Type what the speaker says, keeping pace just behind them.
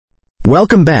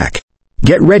Welcome back.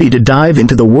 Get ready to dive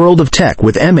into the world of tech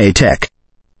with MA Tech,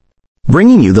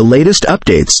 bringing you the latest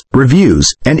updates, reviews,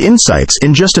 and insights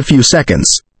in just a few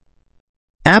seconds.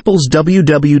 Apple's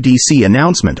WWDC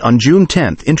announcement on June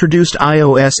 10th introduced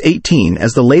iOS 18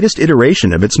 as the latest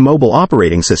iteration of its mobile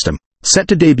operating system, set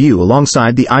to debut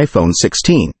alongside the iPhone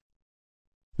 16.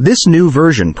 This new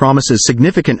version promises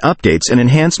significant updates and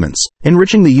enhancements,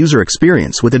 enriching the user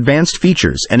experience with advanced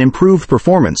features and improved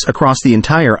performance across the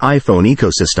entire iPhone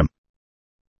ecosystem.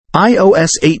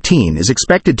 iOS 18 is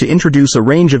expected to introduce a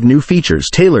range of new features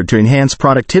tailored to enhance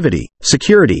productivity,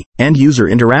 security, and user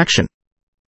interaction.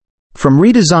 From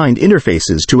redesigned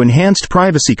interfaces to enhanced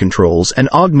privacy controls and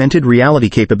augmented reality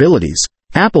capabilities,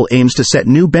 Apple aims to set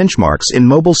new benchmarks in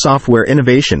mobile software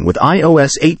innovation with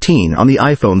iOS 18 on the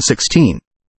iPhone 16.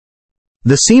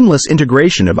 The seamless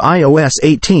integration of iOS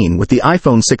 18 with the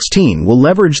iPhone 16 will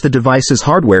leverage the device's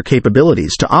hardware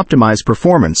capabilities to optimize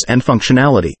performance and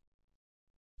functionality.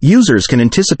 Users can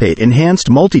anticipate enhanced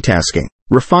multitasking,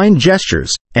 refined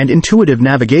gestures, and intuitive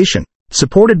navigation,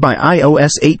 supported by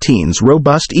iOS 18's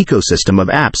robust ecosystem of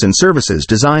apps and services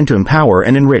designed to empower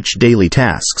and enrich daily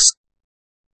tasks.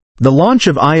 The launch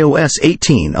of iOS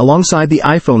 18 alongside the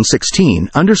iPhone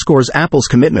 16 underscores Apple's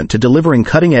commitment to delivering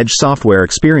cutting-edge software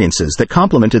experiences that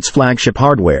complement its flagship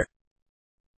hardware.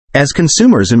 As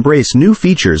consumers embrace new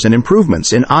features and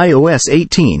improvements in iOS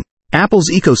 18, Apple's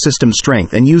ecosystem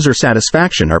strength and user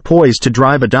satisfaction are poised to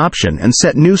drive adoption and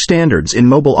set new standards in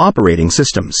mobile operating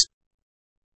systems.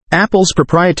 Apple's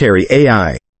proprietary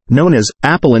AI, known as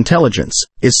Apple Intelligence,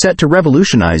 is set to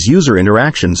revolutionize user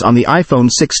interactions on the iPhone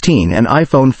 16 and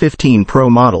iPhone 15 Pro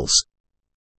models.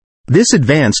 This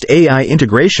advanced AI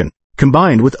integration,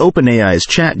 combined with OpenAI's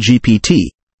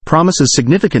ChatGPT, promises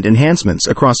significant enhancements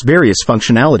across various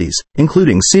functionalities,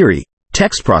 including Siri,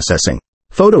 text processing,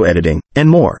 photo editing, and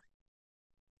more.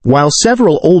 While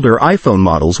several older iPhone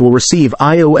models will receive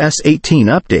iOS 18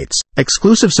 updates,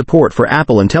 exclusive support for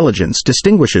Apple Intelligence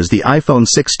distinguishes the iPhone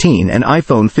 16 and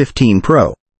iPhone 15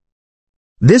 Pro.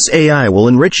 This AI will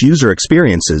enrich user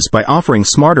experiences by offering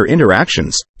smarter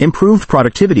interactions, improved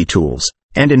productivity tools,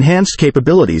 and enhanced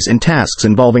capabilities in tasks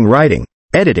involving writing,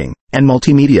 editing, and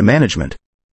multimedia management.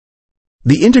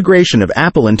 The integration of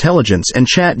Apple Intelligence and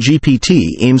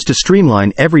ChatGPT aims to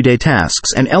streamline everyday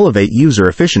tasks and elevate user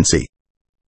efficiency.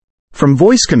 From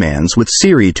voice commands with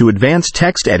Siri to advanced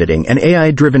text editing and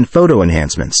AI-driven photo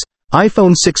enhancements,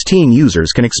 iPhone 16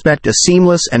 users can expect a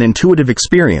seamless and intuitive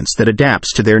experience that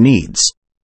adapts to their needs.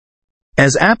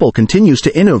 As Apple continues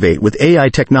to innovate with AI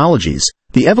technologies,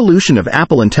 the evolution of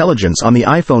Apple Intelligence on the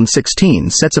iPhone 16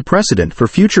 sets a precedent for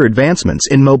future advancements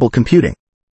in mobile computing.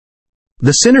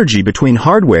 The synergy between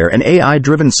hardware and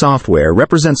AI-driven software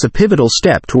represents a pivotal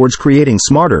step towards creating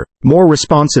smarter, more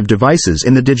responsive devices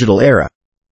in the digital era.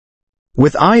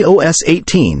 With iOS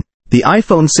 18, the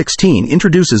iPhone 16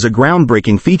 introduces a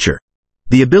groundbreaking feature: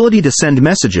 the ability to send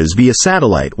messages via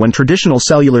satellite when traditional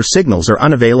cellular signals are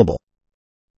unavailable.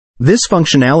 This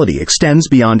functionality extends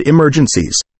beyond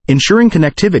emergencies, ensuring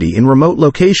connectivity in remote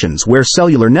locations where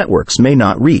cellular networks may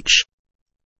not reach.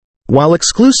 While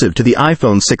exclusive to the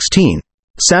iPhone 16,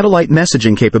 satellite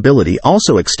messaging capability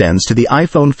also extends to the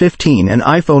iPhone 15 and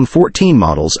iPhone 14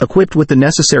 models equipped with the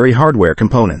necessary hardware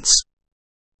components.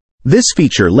 This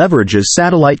feature leverages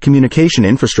satellite communication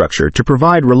infrastructure to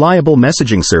provide reliable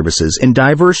messaging services in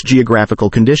diverse geographical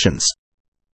conditions.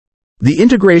 The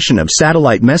integration of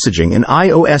satellite messaging in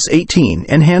iOS 18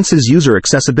 enhances user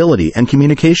accessibility and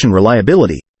communication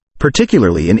reliability,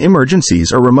 particularly in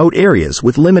emergencies or remote areas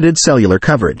with limited cellular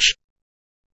coverage.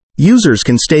 Users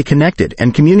can stay connected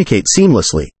and communicate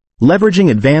seamlessly,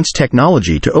 leveraging advanced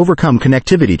technology to overcome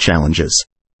connectivity challenges.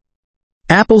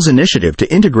 Apple's initiative to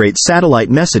integrate satellite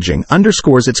messaging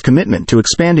underscores its commitment to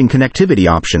expanding connectivity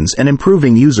options and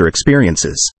improving user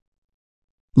experiences.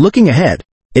 Looking ahead,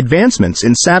 advancements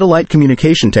in satellite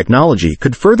communication technology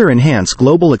could further enhance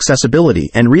global accessibility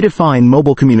and redefine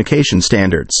mobile communication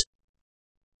standards.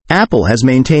 Apple has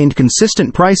maintained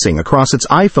consistent pricing across its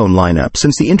iPhone lineup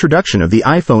since the introduction of the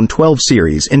iPhone 12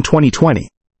 series in 2020.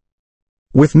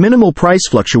 With minimal price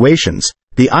fluctuations,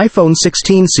 the iPhone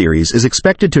 16 series is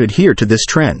expected to adhere to this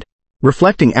trend,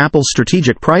 reflecting Apple's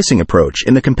strategic pricing approach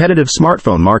in the competitive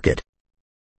smartphone market.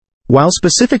 While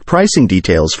specific pricing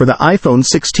details for the iPhone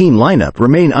 16 lineup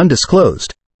remain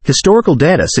undisclosed, historical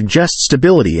data suggests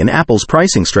stability in Apple's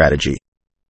pricing strategy.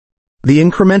 The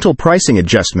incremental pricing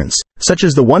adjustments, such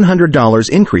as the $100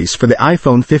 increase for the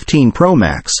iPhone 15 Pro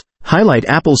Max, highlight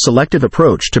Apple's selective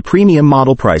approach to premium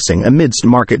model pricing amidst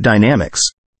market dynamics.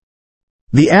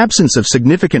 The absence of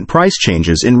significant price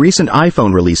changes in recent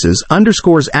iPhone releases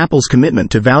underscores Apple's commitment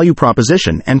to value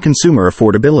proposition and consumer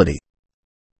affordability.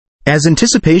 As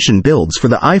anticipation builds for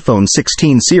the iPhone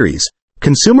 16 series,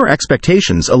 consumer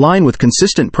expectations align with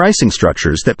consistent pricing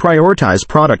structures that prioritize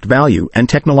product value and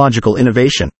technological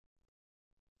innovation.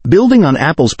 Building on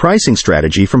Apple's pricing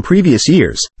strategy from previous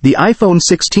years, the iPhone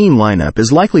 16 lineup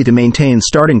is likely to maintain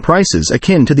starting prices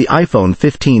akin to the iPhone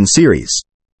 15 series.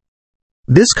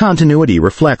 This continuity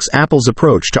reflects Apple's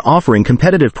approach to offering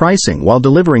competitive pricing while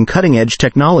delivering cutting-edge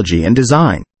technology and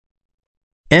design.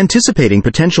 Anticipating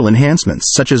potential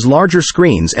enhancements such as larger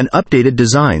screens and updated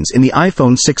designs in the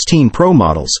iPhone 16 Pro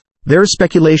models, there is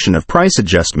speculation of price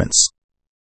adjustments.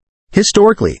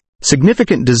 Historically,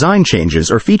 significant design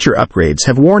changes or feature upgrades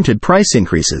have warranted price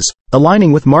increases,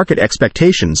 aligning with market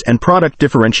expectations and product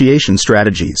differentiation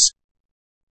strategies.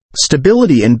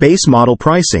 Stability in base model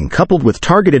pricing coupled with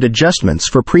targeted adjustments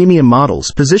for premium models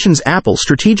positions Apple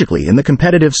strategically in the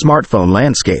competitive smartphone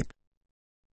landscape.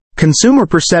 Consumer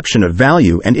perception of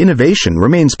value and innovation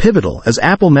remains pivotal as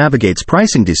Apple navigates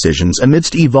pricing decisions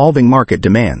amidst evolving market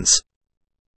demands.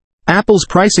 Apple's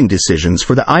pricing decisions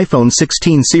for the iPhone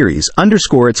 16 series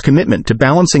underscore its commitment to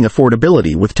balancing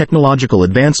affordability with technological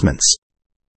advancements.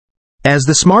 As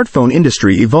the smartphone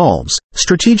industry evolves,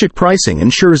 strategic pricing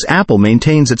ensures Apple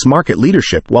maintains its market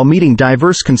leadership while meeting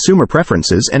diverse consumer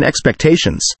preferences and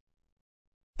expectations.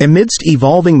 Amidst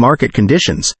evolving market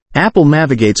conditions, Apple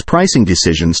navigates pricing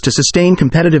decisions to sustain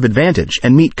competitive advantage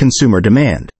and meet consumer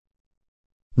demand.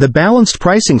 The balanced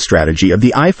pricing strategy of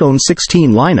the iPhone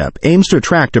 16 lineup aims to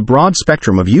attract a broad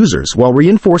spectrum of users while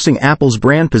reinforcing Apple's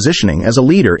brand positioning as a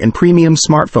leader in premium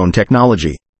smartphone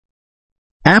technology.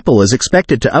 Apple is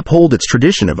expected to uphold its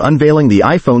tradition of unveiling the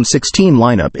iPhone 16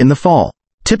 lineup in the fall,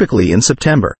 typically in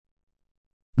September.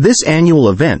 This annual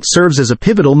event serves as a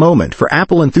pivotal moment for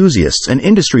Apple enthusiasts and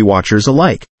industry watchers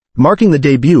alike, marking the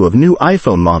debut of new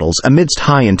iPhone models amidst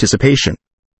high anticipation.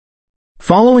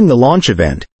 Following the launch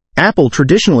event, Apple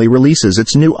traditionally releases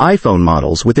its new iPhone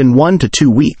models within 1 to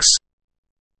 2 weeks.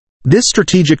 This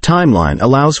strategic timeline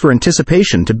allows for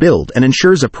anticipation to build and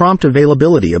ensures a prompt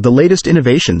availability of the latest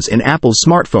innovations in Apple's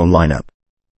smartphone lineup.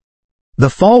 The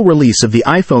fall release of the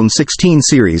iPhone 16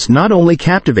 series not only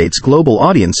captivates global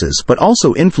audiences but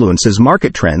also influences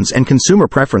market trends and consumer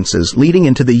preferences leading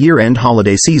into the year-end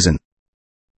holiday season.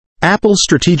 Apple's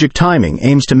strategic timing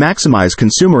aims to maximize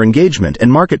consumer engagement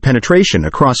and market penetration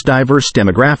across diverse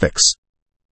demographics.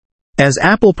 As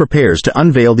Apple prepares to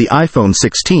unveil the iPhone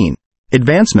 16,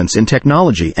 advancements in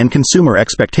technology and consumer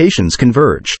expectations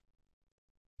converge.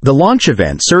 The launch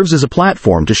event serves as a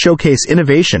platform to showcase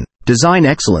innovation, design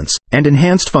excellence, and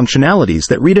enhanced functionalities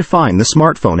that redefine the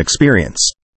smartphone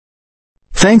experience.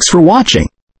 Thanks for watching.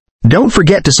 Don't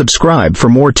forget to subscribe for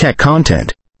more tech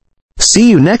content. See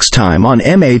you next time on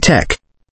MA Tech.